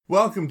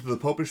Welcome to the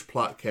Popish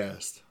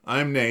Plotcast.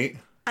 I'm Nate.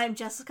 I'm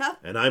Jessica.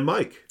 And I'm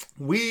Mike.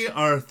 We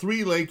are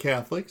three lay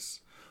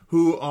Catholics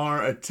who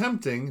are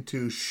attempting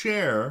to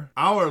share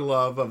our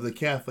love of the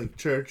Catholic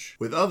Church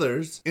with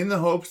others in the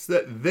hopes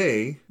that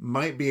they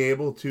might be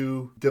able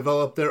to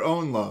develop their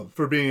own love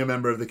for being a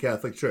member of the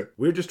Catholic Church.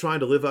 We're just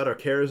trying to live out our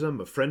charism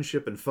of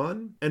friendship and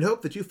fun, and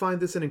hope that you find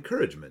this an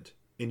encouragement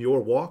in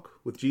your walk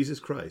with Jesus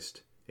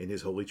Christ in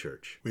His Holy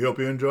Church. We hope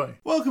you enjoy.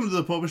 Welcome to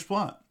the Popish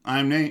Plot.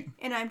 I'm Nate.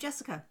 And I'm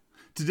Jessica.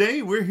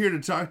 Today, we're here to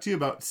talk to you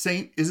about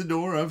Saint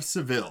Isidore of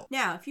Seville.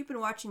 Now, if you've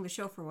been watching the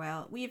show for a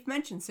while, we've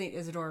mentioned Saint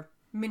Isidore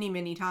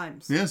many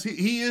times. Yes,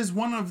 he is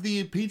one of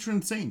the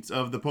patron saints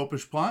of the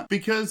Popish Plot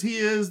because he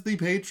is the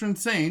patron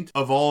saint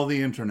of all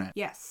the internet.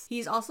 Yes.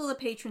 He's also the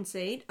patron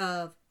saint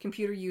of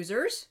computer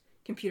users,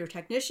 computer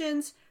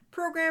technicians,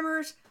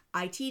 programmers,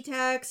 IT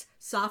techs,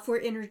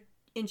 software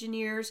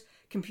engineers,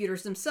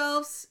 computers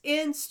themselves,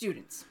 and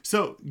students.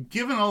 So,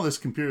 given all this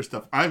computer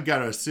stuff, I've got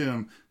to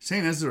assume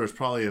Saint Isidore is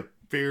probably a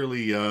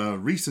fairly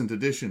recent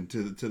addition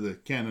to the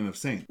canon of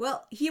saints.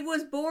 Well, he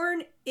was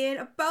born in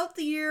about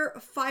the year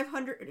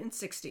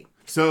 560.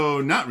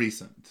 So, not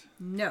recent.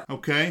 No.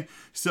 Okay,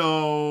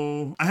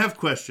 so I have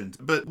questions,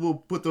 but we'll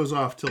put those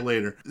off till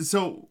later.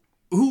 So,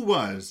 who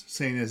was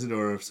Saint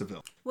Isidore of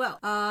Seville? Well,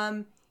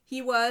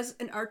 he was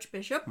an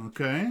archbishop.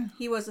 Okay.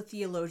 He was a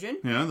theologian.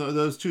 Yeah,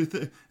 those two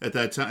at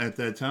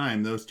that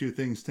time, those two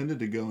things tended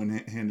to go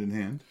hand in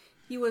hand.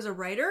 He was a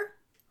writer.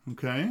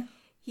 Okay.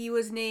 He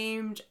was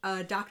named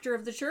a doctor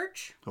of the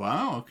church.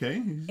 Wow,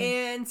 okay.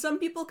 And some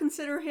people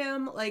consider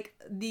him like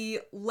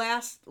the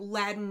last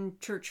Latin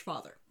church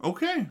father.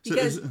 Okay.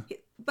 Because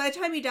by the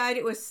time he died,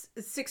 it was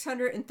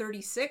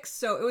 636.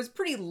 So it was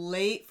pretty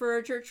late for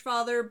a church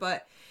father,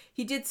 but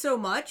he did so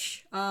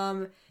much.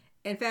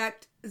 In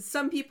fact,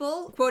 some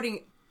people,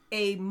 quoting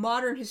a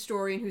modern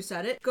historian who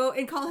said it, go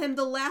and call him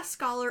the last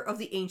scholar of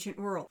the ancient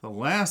world. The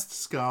last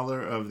scholar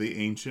of the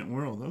ancient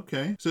world.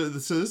 Okay. So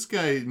this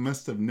guy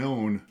must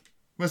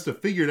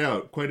have figured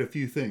out quite a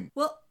few things.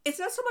 Well, it's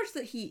not so much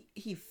that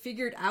he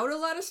figured out a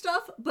lot of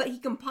stuff, but he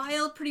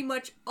compiled pretty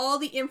much all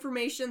the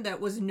information that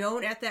was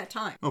known at that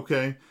time.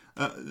 Okay.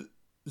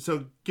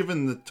 So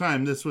given the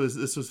time, this would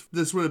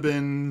have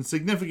been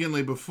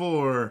significantly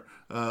before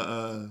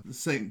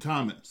St.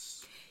 Thomas.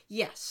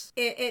 Yes.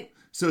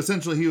 So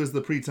essentially he was the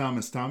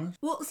pre-Thomas Thomas?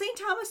 Well, St.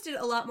 Thomas did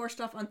a lot more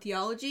stuff on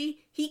theology.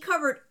 He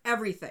covered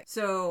everything.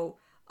 So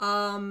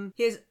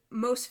his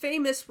most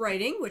famous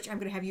writing, which I'm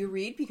going to have you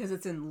read because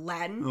it's in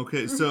Latin.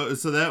 Okay, so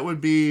that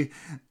would be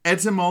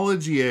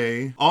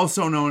Etymologiae,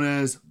 also known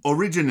as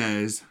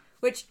Origines.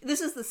 Which, this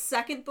is the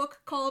second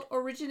book called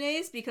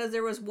Origines because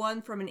there was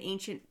one from an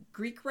ancient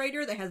Greek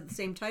writer that has the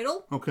same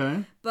title.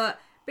 Okay. But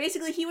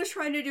basically, he was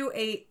trying to do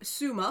a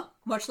summa,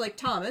 much like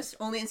Thomas,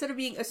 only instead of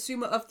being a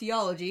summa of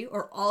theology,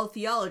 or all of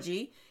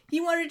theology,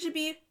 he wanted it to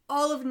be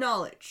all of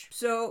knowledge.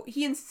 So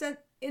he,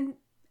 in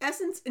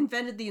essence,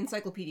 invented the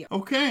encyclopedia.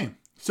 Okay.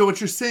 So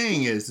what you're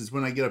saying is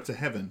when I get up to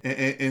heaven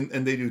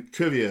and they do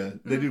trivia,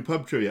 they do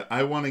pub trivia,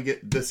 I want to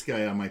get this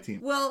guy on my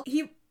team. Well,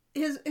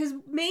 his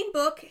main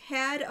book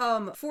had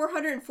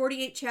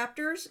 448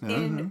 chapters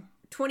in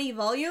 20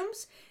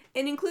 volumes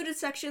and included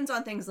sections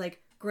on things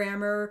like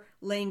grammar,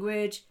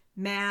 language,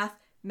 math,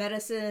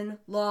 medicine,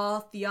 law,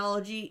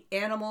 theology,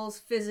 animals,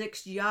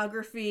 physics,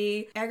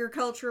 geography,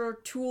 agricultural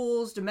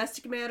tools,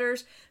 domestic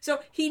matters. So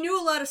he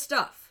knew a lot of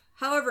stuff.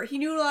 However, he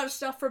knew a lot of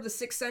stuff from the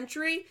 6th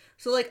century.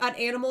 So, like, on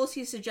animals,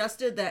 he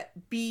suggested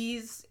that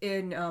bees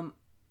and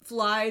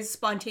flies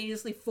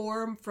spontaneously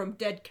form from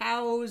dead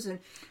cows and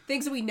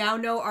things that we now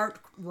know aren't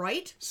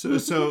right. So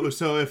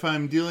if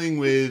I'm dealing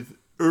with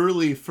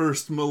early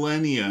first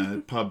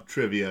millennia pub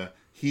trivia,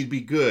 he'd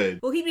be good.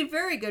 Well, he'd be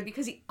very good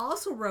because he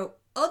also wrote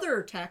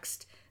other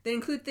texts that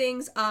include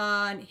things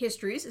on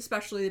histories,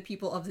 especially the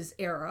people of this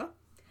era.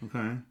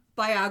 Okay.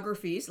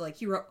 Biographies, like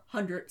he wrote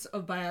hundreds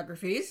of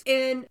biographies.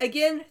 And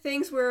again,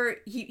 things where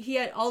he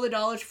had all the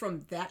knowledge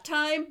from that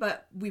time,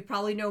 but we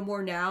probably know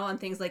more now on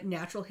things like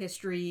natural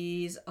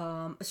histories,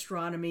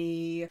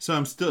 astronomy. So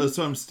I'm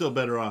still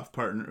better off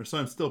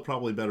I'm still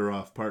probably better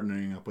off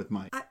partnering up with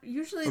Mike.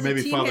 Usually or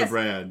maybe Father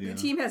Brad. The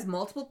team has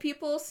multiple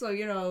people,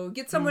 so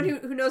get someone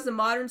who knows the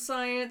modern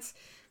science.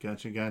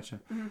 Gotcha.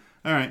 Mm-hmm.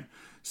 All right.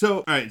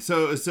 So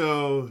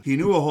he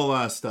knew a whole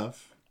lot of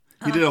stuff.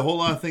 He did a whole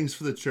lot of things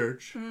for the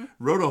church,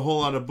 wrote a whole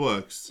lot of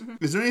books.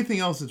 Is there anything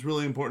else that's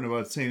really important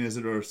about St.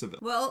 Isidore of Seville?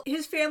 Well,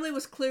 his family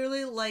was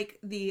clearly like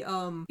the,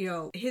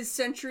 his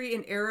century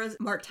and era's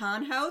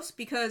Martin house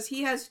because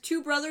he has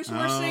two brothers who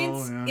are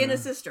saints and a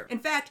sister. In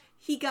fact,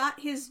 he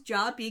got his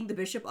job being the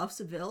Bishop of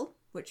Seville,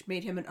 which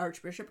made him an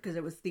archbishop because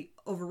it was the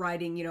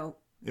overriding,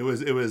 It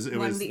was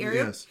one in the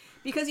area. Yes.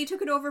 Because he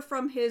took it over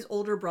from his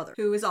older brother,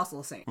 who is also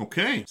a saint.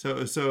 Okay.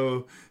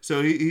 So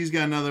he's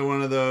got another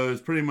one of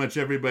those. Pretty much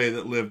everybody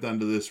that lived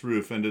under this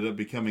roof ended up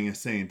becoming a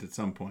saint at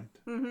some point.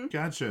 Mm-hmm.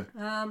 Gotcha.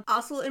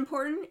 Also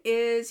important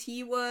is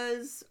he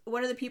was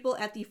one of the people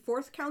at the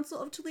Fourth Council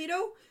of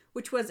Toledo,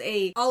 which was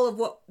all of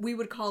what we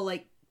would call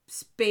like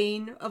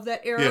Spain of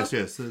that era.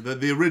 Yes.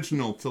 The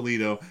original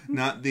Toledo,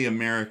 not the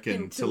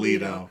American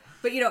Toledo.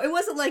 But, it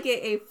wasn't like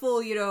a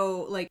full,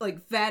 like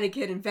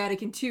Vatican and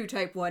Vatican II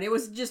type one. It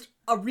was just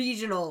a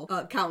regional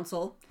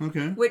council.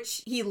 Okay.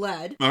 Which he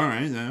led. All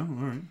right, yeah,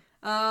 all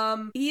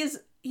right.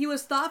 He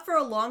was thought for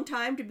a long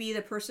time to be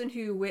the person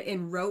who went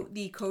and wrote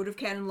the Code of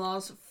Canon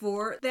Laws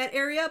for that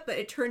area, but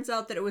it turns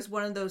out that it was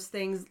one of those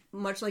things,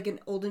 much like in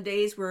olden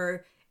days,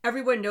 where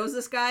everyone knows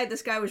this guy.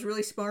 This guy was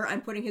really smart.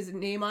 I'm putting his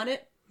name on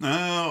it.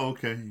 Oh,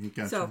 okay.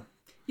 Gotcha. So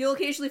you'll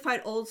occasionally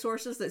find old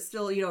sources that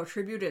still,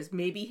 attribute as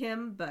maybe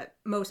him, but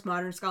most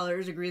modern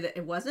scholars agree that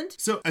it wasn't.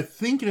 So I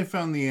think I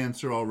found the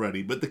answer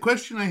already, but the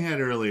question I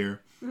had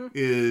earlier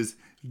is,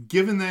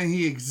 given that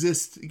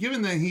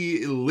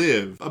he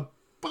lived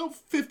about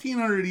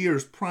 1,500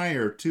 years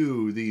prior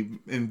to the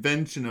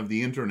invention of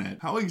the internet,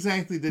 how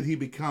exactly did he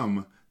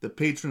become the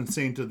patron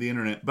saint of the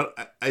internet?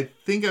 But I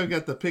think I've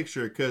got the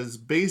picture, because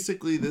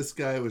basically this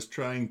guy was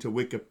trying to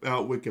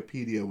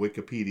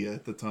Wikipedia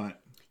at the time.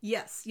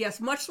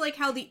 Yes. Much like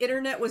how the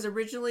internet was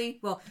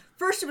originally,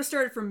 first it was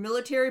started for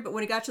military, but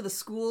when it got to the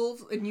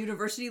schools and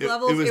university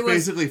levels, it was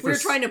basically we were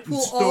trying to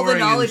pull storing all the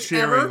knowledge and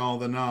sharing ever. all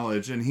the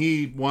knowledge, and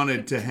he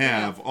wanted to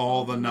have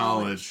all the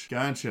knowledge.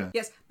 Gotcha.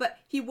 Yes, but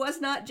he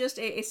was not just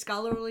a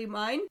scholarly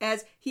mind,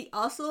 as he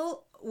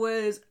also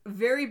was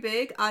very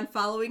big on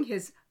following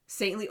his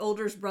saintly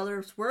older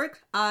brother's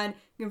work on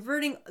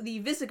converting the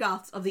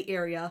Visigoths of the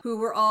area, who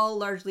were all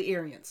largely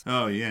Arians.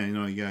 Oh, yeah,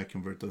 you gotta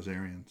convert those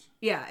Arians.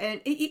 Yeah,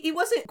 and he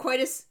wasn't quite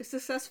as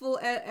successful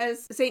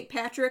as St.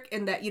 Patrick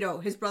in that,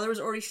 his brother was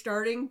already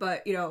starting,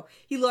 but,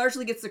 he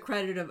largely gets the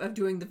credit of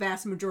doing the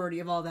vast majority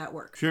of all that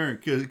work. Sure,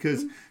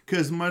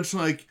 because much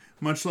like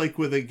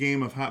with a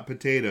game of hot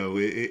potato,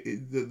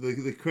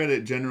 the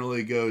credit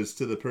generally goes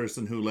to the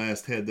person who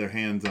last had their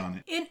hands on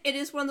it. And it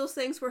is one of those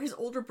things where his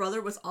older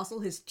brother was also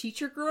his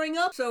teacher growing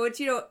up, so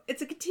it's,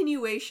 it's a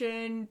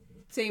continuation.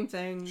 Same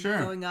thing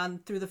going on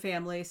through the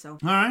family. So,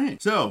 all right.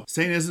 So,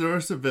 St. Isidore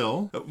of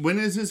Seville. When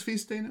is his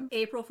feast day now?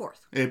 April 4th.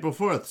 April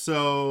 4th.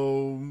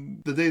 So,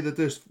 the day that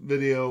this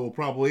video will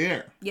probably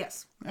air.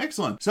 Yes.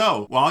 Excellent.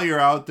 So, while you're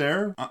out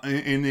there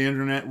in the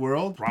internet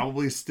world,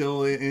 probably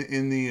still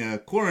in the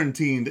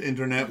quarantined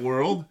internet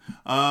world,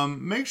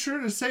 make sure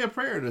to say a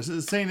prayer to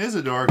St.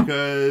 Isidore,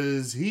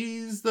 because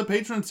he's the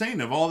patron saint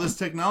of all this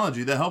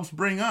technology that helps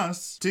bring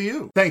us to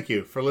you. Thank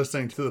you for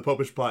listening to the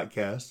Popish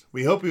Podcast.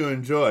 We hope you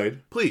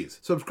enjoyed. Please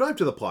subscribe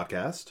to the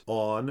podcast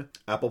on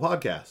Apple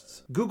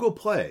Podcasts, Google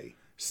Play,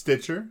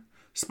 Stitcher,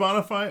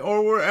 Spotify,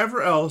 or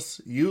wherever else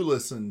you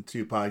listen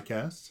to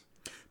podcasts.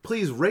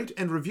 Please rate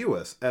and review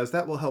us, as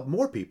that will help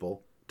more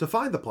people to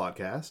find the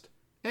podcast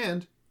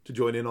and to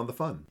join in on the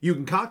fun. You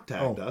can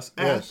contact us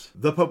at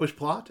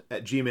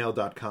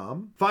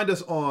thepopishplot@gmail.com. Find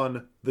us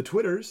on the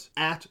Twitters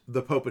at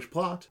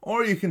thepopishplot.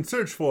 Or you can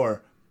search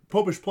for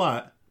Popish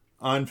Plot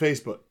on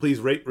Facebook.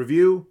 Please rate,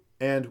 review,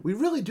 and we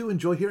really do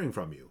enjoy hearing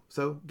from you.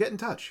 So get in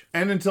touch.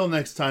 And until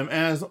next time,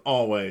 as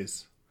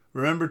always,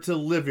 remember to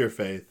live your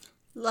faith.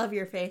 Love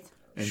your faith.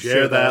 And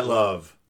share that love.